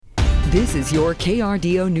This is your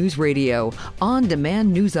KRDO News Radio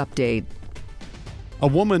on-demand news update. A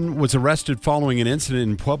woman was arrested following an incident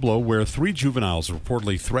in Pueblo where 3 juveniles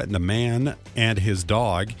reportedly threatened a man and his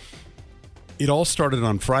dog. It all started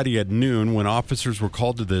on Friday at noon when officers were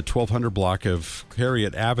called to the 1200 block of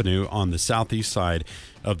Harriet Avenue on the southeast side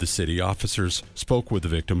of the city. Officers spoke with the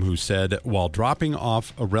victim, who said while dropping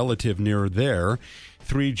off a relative near there,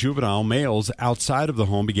 3 juvenile males outside of the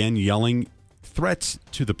home began yelling threats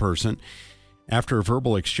to the person. After a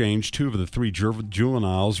verbal exchange, 2 of the 3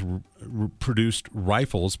 juveniles produced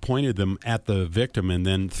rifles, pointed them at the victim, and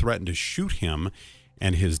then threatened to shoot him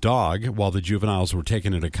and his dog while the juveniles were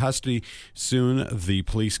taken into custody. Soon the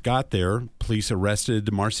police got there. Police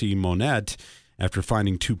arrested Marcy Monette after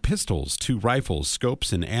finding 2 pistols, 2 rifles,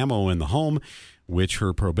 scopes, and ammo in the home, which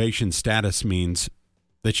her probation status means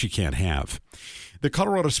that she can't have. The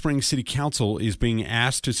Colorado Springs City Council is being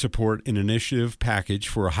asked to support an initiative package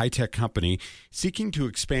for a high-tech company seeking to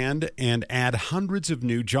expand and add hundreds of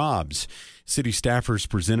new jobs. City staffers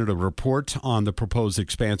presented a report on the proposed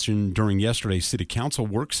expansion during yesterday's City Council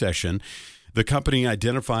work session. The company,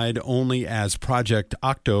 identified only as Project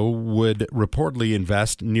Octo, would reportedly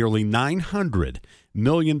invest nearly $900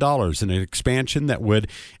 million in an expansion that would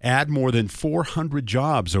add more than 400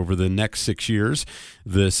 jobs over the next 6 years.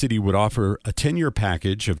 The city would offer a 10-year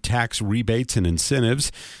package of tax rebates and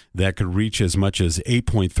incentives that could reach as much as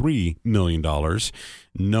 $8.3 million.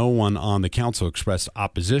 No one on the council expressed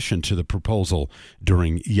opposition to the proposal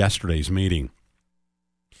during yesterday's meeting.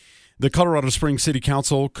 The Colorado Springs City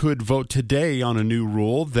Council could vote today on a new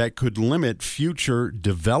rule that could limit future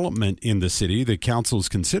development in the city. The council is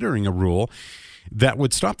considering a rule that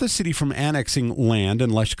would stop the city from annexing land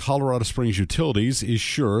unless Colorado Springs Utilities is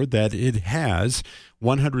sure that it has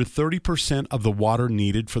 130% of the water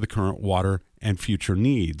needed for the current water and future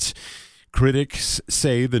needs. Critics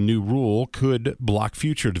say the new rule could block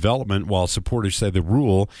future development, while supporters say the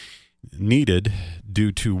rule needed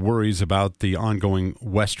due to worries about the ongoing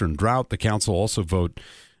western drought. The council also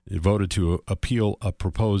voted to appeal a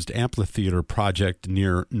proposed amphitheater project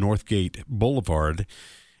near Northgate Boulevard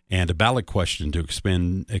and a ballot question to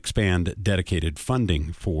expand dedicated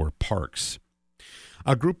funding for parks.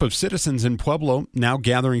 A group of citizens in Pueblo now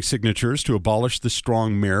gathering signatures to abolish the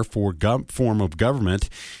strong mayor form of government.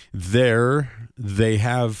 There they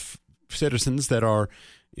have citizens that are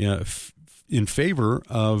in favor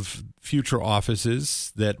of future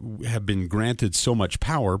offices that have been granted so much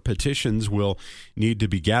power. Petitions will need to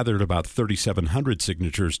be gathered, about 3,700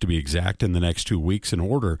 signatures to be exact, in the next 2 weeks in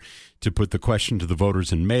order to put the question to the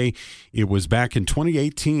voters in May. It was back in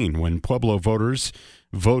 2018 when Pueblo voters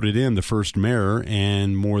voted in the first mayor,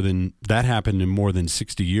 and that happened in more than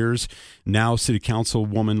 60 years. Now, City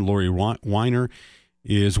Councilwoman Lori Weiner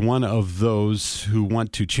is one of those who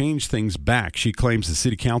want to change things back. She claims the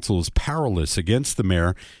city council is powerless against the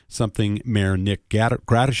mayor, something Mayor Nick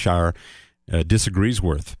Gradishar disagrees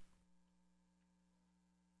with.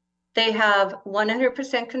 They have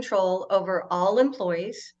 100% control over all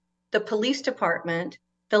employees, the police department,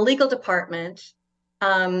 the legal department.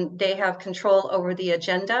 They have control over the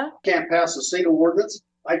agenda. Can't pass a single ordinance.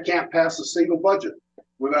 I can't pass a single budget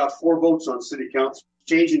without 4 votes on city council.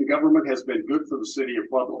 Changing government has been good for the city of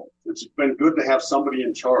Pueblo. It's been good to have somebody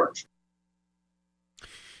in charge.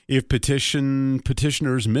 If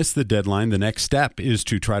petitioners miss the deadline, the next step is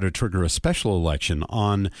to try to trigger a special election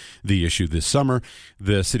on the issue this summer.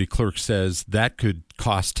 The city clerk says that could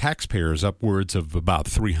cost taxpayers upwards of about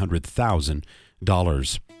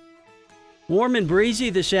 $300,000. Warm and breezy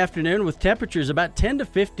this afternoon with temperatures about 10 to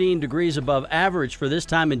 15 degrees above average for this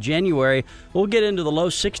time in January. We'll get into the low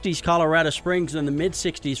 60s Colorado Springs and the mid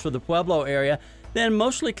 60s for the Pueblo area. Then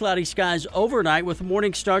mostly cloudy skies overnight with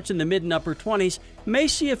morning starts in the mid and upper 20s. May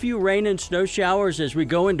see a few rain and snow showers as we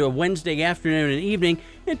go into Wednesday afternoon and evening.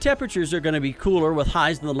 And temperatures are going to be cooler with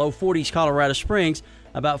highs in the low 40s Colorado Springs,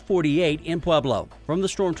 about 48 in Pueblo. From the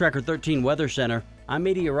Storm Tracker 13 Weather Center, I'm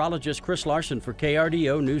meteorologist Chris Larson for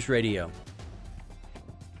KRDO News Radio.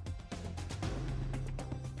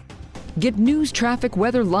 Get news, traffic,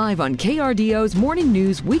 weather live on KRDO's Morning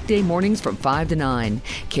News weekday mornings from 5 to 9.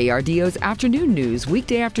 KRDO's Afternoon News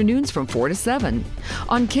weekday afternoons from 4 to 7.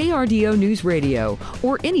 On KRDO News Radio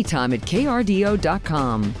or anytime at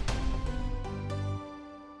krdo.com.